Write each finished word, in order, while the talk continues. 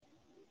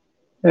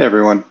Hey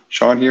everyone,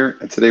 Sean here,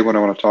 and today what I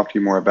want to talk to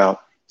you more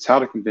about is how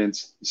to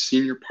convince the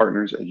senior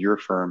partners at your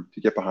firm to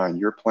get behind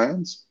your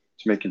plans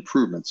to make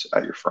improvements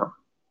at your firm.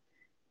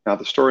 Now,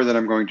 the story that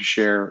I'm going to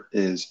share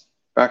is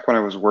back when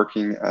I was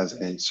working as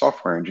a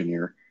software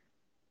engineer,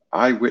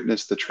 I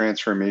witnessed the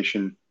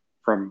transformation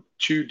from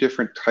two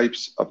different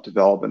types of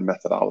development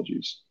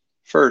methodologies.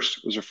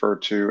 First was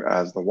referred to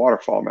as the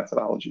waterfall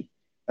methodology,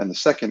 and the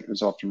second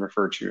is often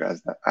referred to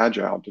as the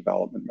agile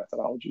development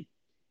methodology.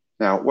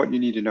 Now, what you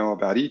need to know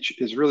about each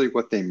is really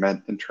what they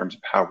meant in terms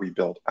of how we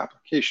build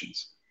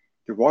applications.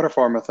 The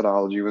waterfall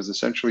methodology was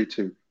essentially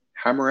to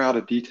hammer out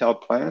a detailed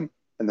plan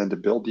and then to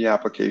build the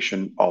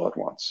application all at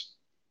once.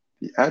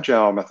 The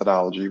agile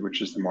methodology,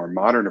 which is the more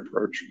modern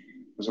approach,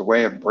 was a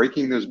way of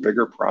breaking those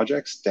bigger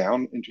projects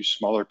down into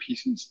smaller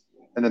pieces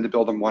and then to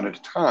build them one at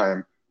a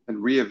time and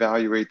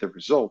reevaluate the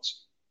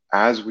results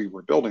as we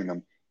were building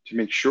them to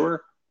make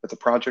sure that the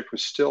project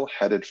was still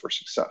headed for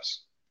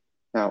success.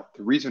 Now,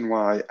 the reason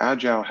why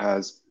Agile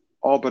has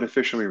all but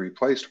officially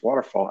replaced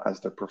Waterfall as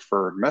the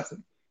preferred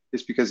method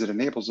is because it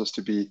enables us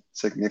to be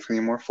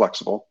significantly more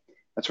flexible.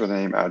 That's where the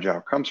name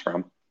Agile comes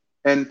from,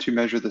 and to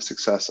measure the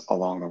success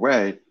along the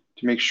way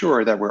to make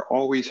sure that we're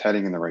always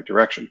heading in the right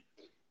direction.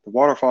 The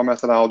Waterfall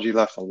methodology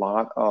left a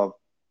lot of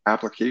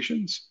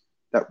applications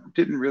that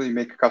didn't really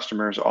make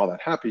customers all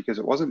that happy because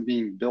it wasn't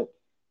being built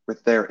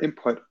with their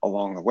input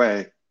along the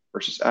way,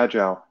 versus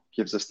Agile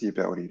gives us the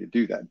ability to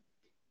do that.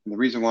 And the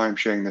reason why I'm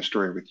sharing this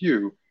story with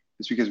you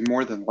is because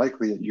more than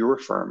likely at your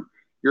firm,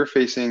 you're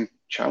facing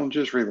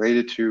challenges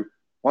related to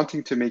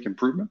wanting to make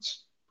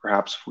improvements,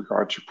 perhaps with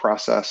regard to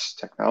process,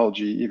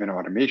 technology, even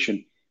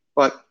automation,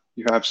 but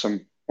you have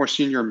some more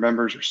senior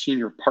members or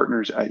senior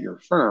partners at your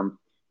firm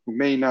who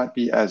may not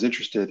be as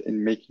interested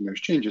in making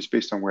those changes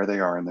based on where they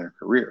are in their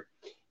career.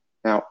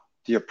 Now,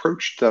 the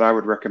approach that I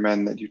would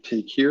recommend that you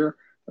take here,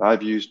 that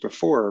I've used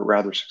before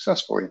rather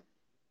successfully,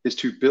 is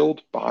to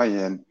build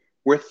buy-in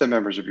with the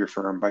members of your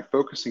firm by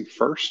focusing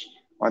first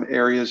on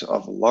areas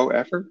of low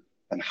effort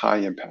and high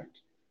impact.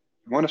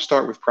 You want to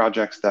start with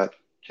projects that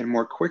can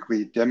more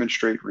quickly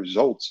demonstrate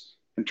results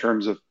in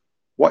terms of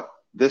what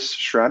this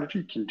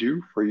strategy can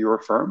do for your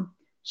firm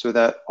so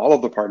that all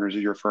of the partners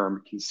of your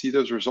firm can see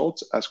those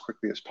results as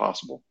quickly as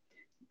possible.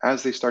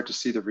 As they start to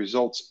see the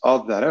results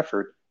of that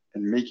effort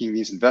and making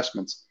these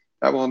investments,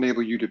 that will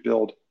enable you to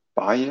build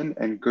buy-in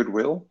and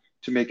goodwill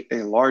to make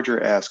a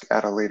larger ask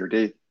at a later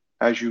date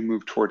as you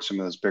move towards some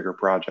of those bigger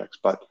projects.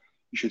 But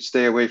you should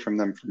stay away from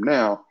them from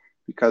now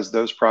because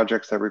those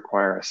projects that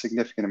require a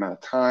significant amount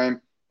of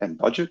time and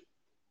budget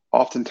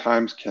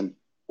oftentimes can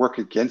work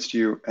against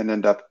you and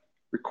end up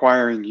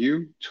requiring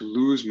you to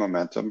lose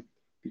momentum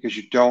because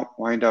you don't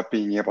wind up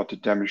being able to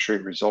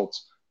demonstrate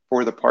results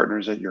for the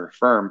partners at your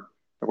firm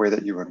the way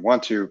that you would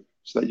want to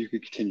so that you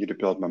can continue to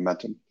build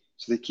momentum.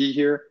 So the key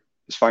here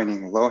is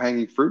finding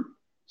low-hanging fruit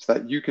so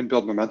that you can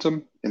build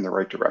momentum in the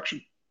right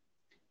direction.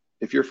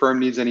 If your firm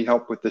needs any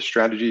help with this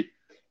strategy,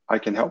 I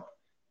can help.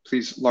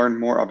 Please learn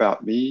more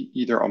about me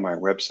either on my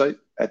website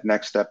at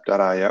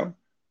nextstep.io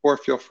or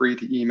feel free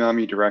to email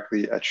me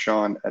directly at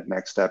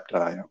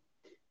sean@nextstep.io.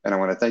 And I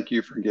want to thank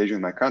you for engaging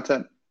with my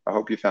content. I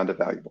hope you found it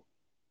valuable.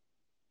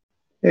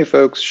 Hey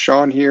folks,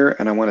 Sean here,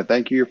 and I want to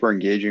thank you for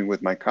engaging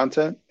with my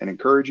content and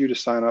encourage you to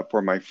sign up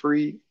for my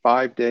free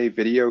 5-day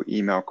video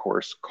email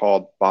course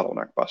called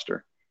Bottleneck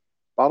Buster.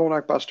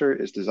 Bottleneck Buster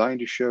is designed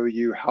to show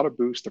you how to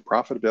boost the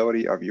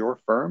profitability of your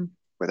firm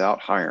without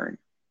hiring.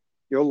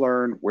 You'll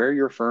learn where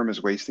your firm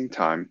is wasting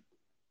time,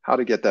 how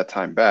to get that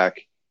time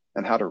back,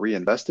 and how to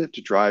reinvest it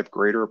to drive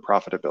greater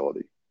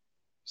profitability.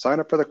 Sign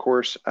up for the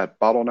course at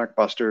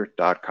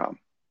bottleneckbuster.com.